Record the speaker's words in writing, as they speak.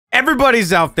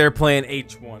Everybody's out there playing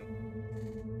H1.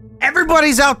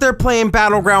 Everybody's out there playing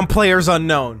Battleground Players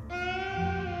Unknown.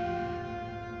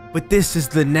 But this is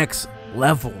the next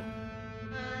level.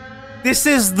 This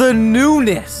is the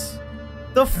newness,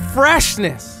 the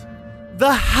freshness,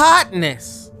 the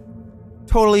hotness.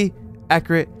 Totally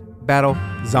accurate battle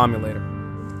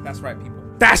Zombielator. That's right, people.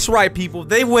 That's right, people.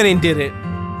 They went and did it.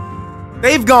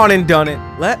 They've gone and done it.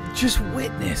 Let's just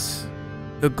witness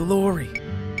the glory,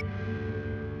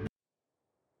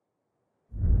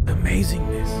 the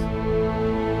amazingness.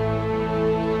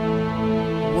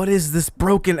 What is this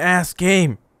broken ass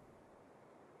game?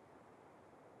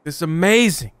 This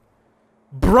amazing,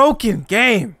 broken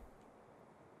game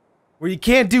where you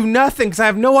can't do nothing because I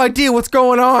have no idea what's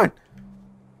going on.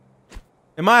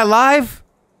 Am I alive?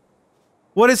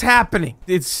 What is happening?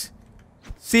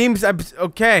 Seems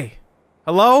okay.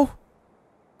 Hello?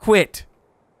 Quit.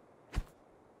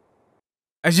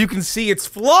 As you can see, it's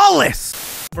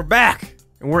flawless. We're back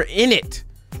and we're in it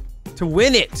to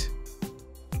win it.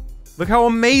 Look how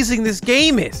amazing this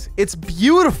game is. It's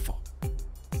beautiful.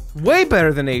 Way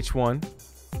better than H1.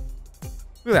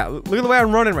 Look at that. Look at the way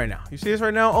I'm running right now. You see this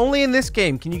right now? Only in this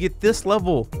game can you get this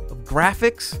level of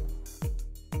graphics.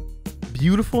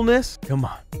 Beautifulness. Come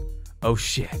on. Oh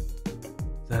shit.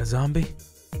 Is that a zombie?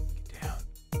 Get down.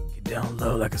 Get down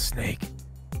low like a snake.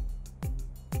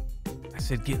 I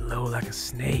said get low like a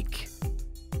snake.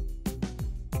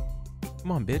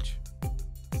 Come on, bitch.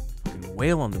 Fucking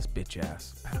wail on this bitch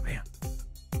ass. Bam, bam.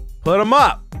 Put him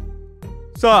up.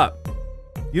 What's up?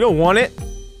 You don't want it.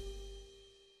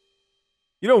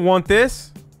 You don't want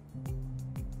this.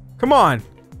 Come on.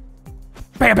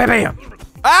 Bam, bam, bam.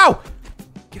 Ow!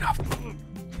 Get off of me.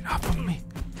 Get off of me.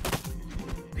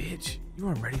 Bitch, you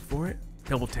aren't ready for it.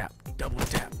 Double tap. Double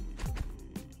tap.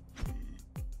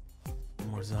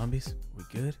 More zombies? We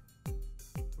good?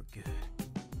 We're good.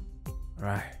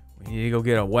 Alright. We need to go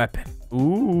get a weapon.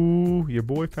 Ooh, your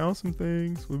boy found some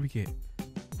things. What do we get?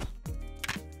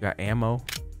 Got ammo.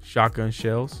 Shotgun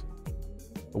shells.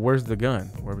 But where's the gun?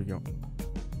 Where are we going?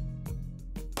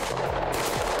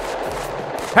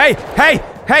 Hey! Hey!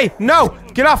 Hey! No!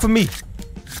 Get off of me!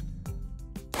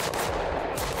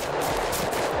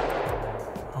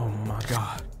 Oh my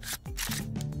god.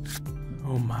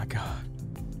 Oh my god.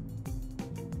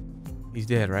 He's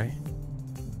dead, right?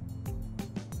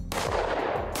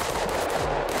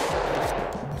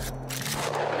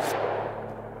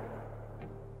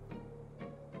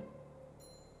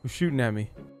 Who's shooting at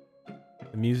me?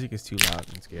 The music is too loud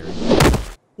and scary.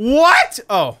 What?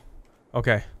 Oh.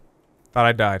 Okay. Thought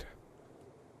I died.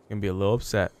 Gonna be a little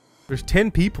upset. There's 10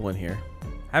 people in here.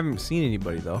 Haven't seen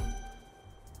anybody though.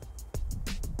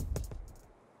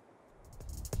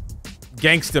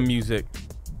 Gangsta music.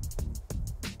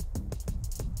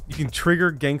 You can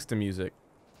trigger gangsta music.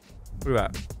 Look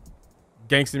at that.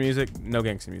 Gangsta music, no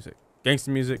gangsta music. Gangsta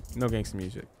music, no gangsta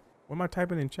music. What am I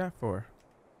typing in chat for?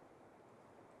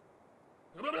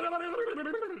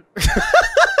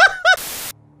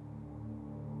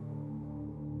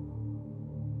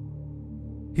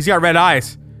 He's got red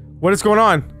eyes. What is going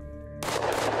on?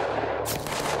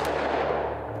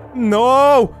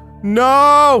 No!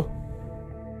 No!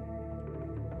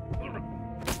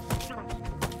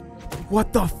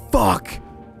 What the fuck?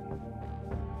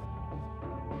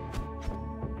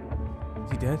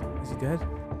 Is he dead? Is he dead?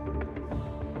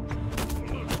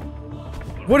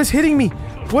 What is hitting me?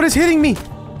 What is hitting me?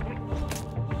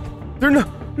 They're no.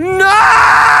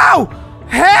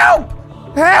 Help!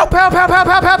 Help! Help! Help! Help!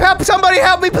 Help! Help! Help! Somebody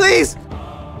help me, please!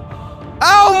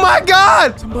 Oh my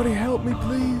god! Somebody help me,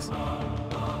 please!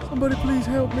 Somebody please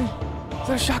help me! Is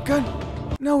that a shotgun?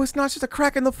 No, it's not. It's just a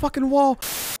crack in the fucking wall.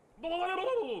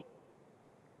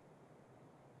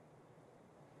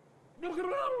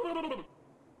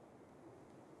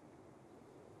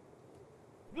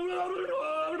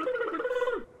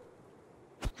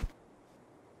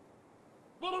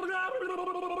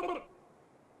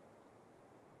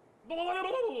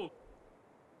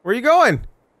 Where are you going?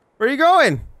 Where are you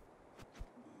going?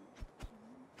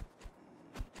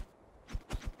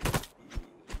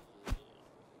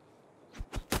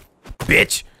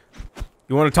 Bitch!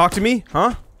 You want to talk to me?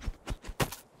 Huh?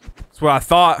 That's what I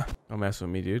thought. Don't mess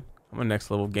with me, dude. I'm a next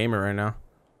level gamer right now.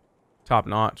 Top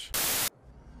notch.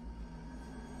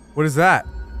 What is that?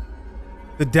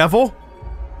 The devil?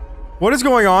 What is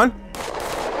going on?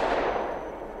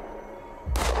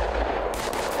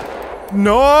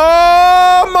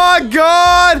 No, my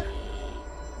god!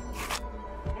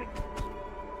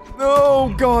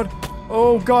 Oh god.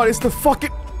 Oh god, it's the fucking...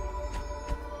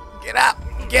 Get up!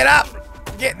 Get up!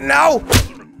 Get... No!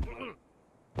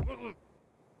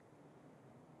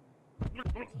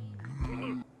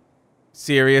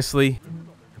 Seriously?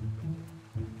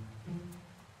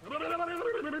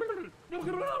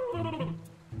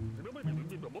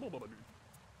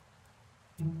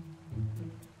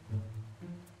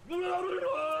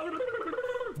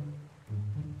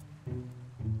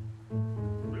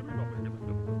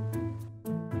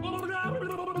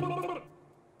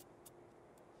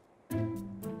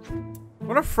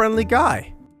 What a friendly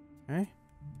guy. Okay.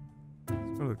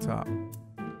 Let's go to the top.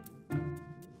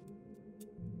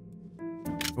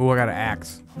 Oh, I got an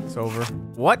axe. It's over.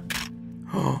 What?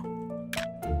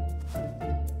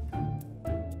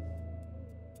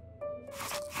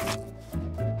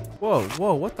 Whoa,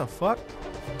 whoa, what the fuck?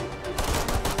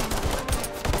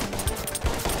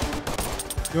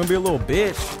 You wanna be a little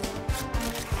bitch?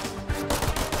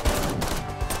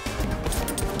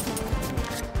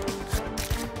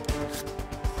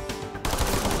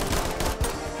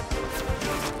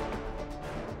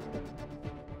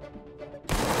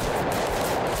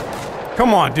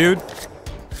 Come on, dude.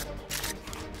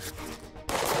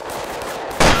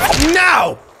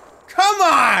 No! Come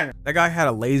on! That guy had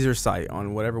a laser sight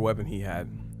on whatever weapon he had.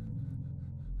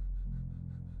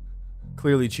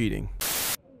 Clearly cheating.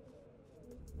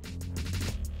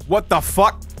 What the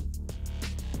fuck?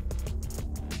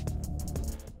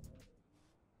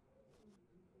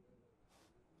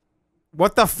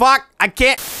 What the fuck? I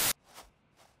can't.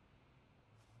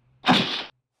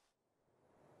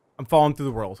 I'm falling through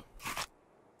the world.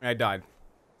 I died.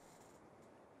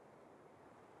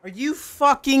 Are you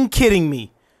fucking kidding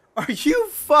me? Are you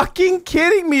fucking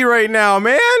kidding me right now,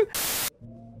 man?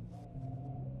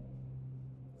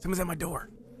 Someone's at my door.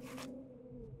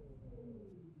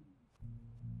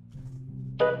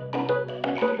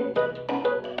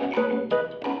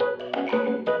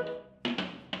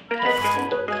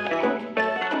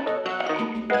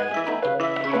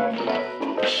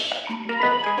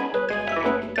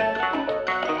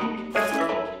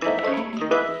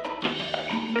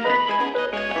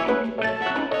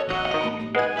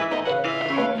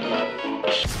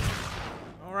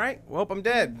 Alright, well, I'm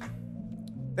dead.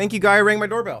 Thank you, guy who rang my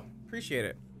doorbell. Appreciate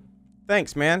it.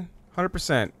 Thanks, man.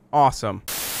 100%. Awesome.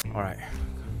 Alright.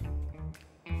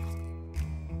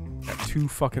 Got 2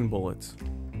 fucking bullets.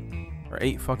 Or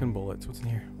 8 fucking bullets. What's in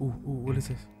here? Ooh, ooh, what is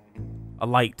this? A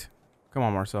light. Come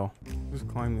on, Marcel. Just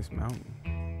climb this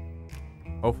mountain.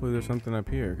 Hopefully there's something up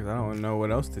here, because I don't know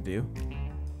what else to do.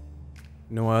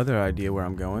 No other idea where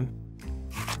I'm going.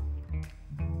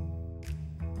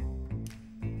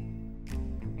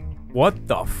 What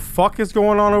the fuck is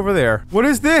going on over there? What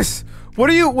is this? What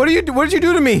did you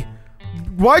do to me?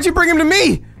 Why'd you bring him to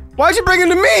me? Why'd you bring him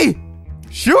to me?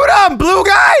 Shoot him, blue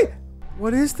guy!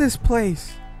 What is this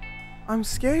place? I'm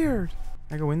scared.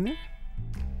 Can I go in there?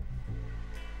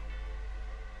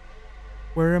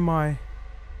 Where am I?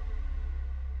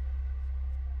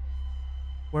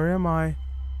 Where am I?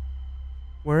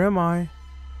 Where am I?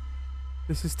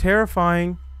 This is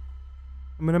terrifying.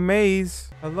 I'm in a maze.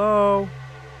 Hello?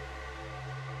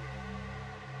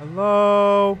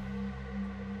 Hello?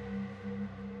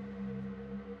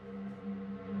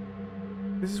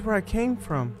 This is where I came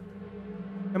from.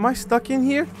 Am I stuck in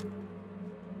here?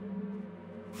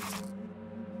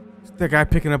 That guy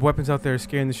picking up weapons out there is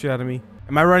scaring the shit out of me.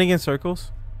 Am I running in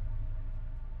circles?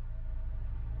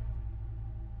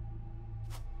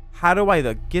 How do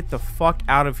I get the fuck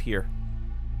out of here?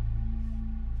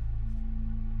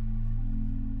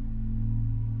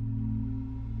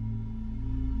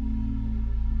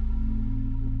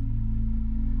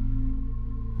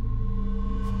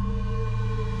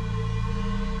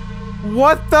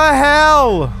 What the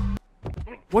hell?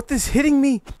 What is hitting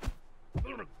me?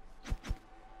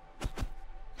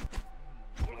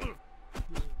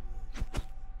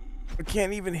 I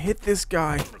can't even hit this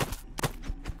guy.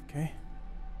 Okay.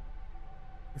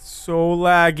 It's so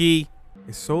laggy.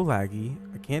 It's so laggy.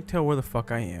 I can't tell where the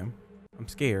fuck I am. I'm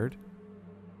scared.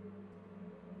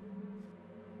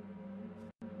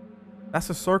 That's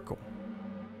a circle.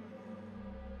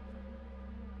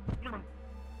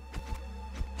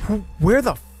 Where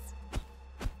the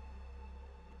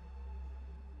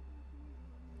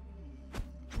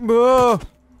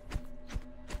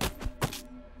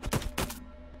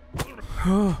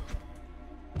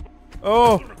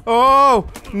Oh,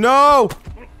 no!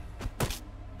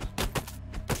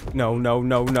 No, no,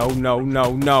 no, no, no,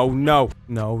 no, no, no.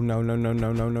 No, no, no, no, no,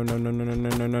 no, no, no, no, no, no,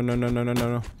 no, no, no, no, no, no, no,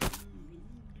 no.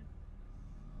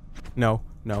 No,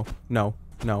 no, no,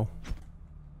 no.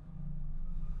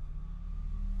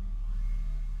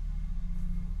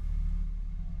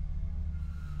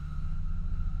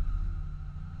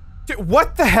 Dude,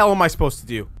 what the hell am I supposed to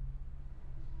do?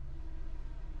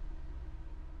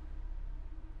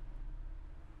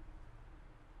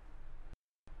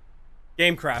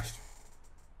 Game crashed.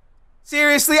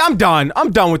 Seriously, I'm done.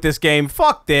 I'm done with this game.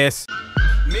 Fuck this.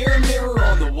 Mirror, mirror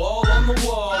on the wall,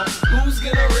 who's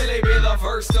gonna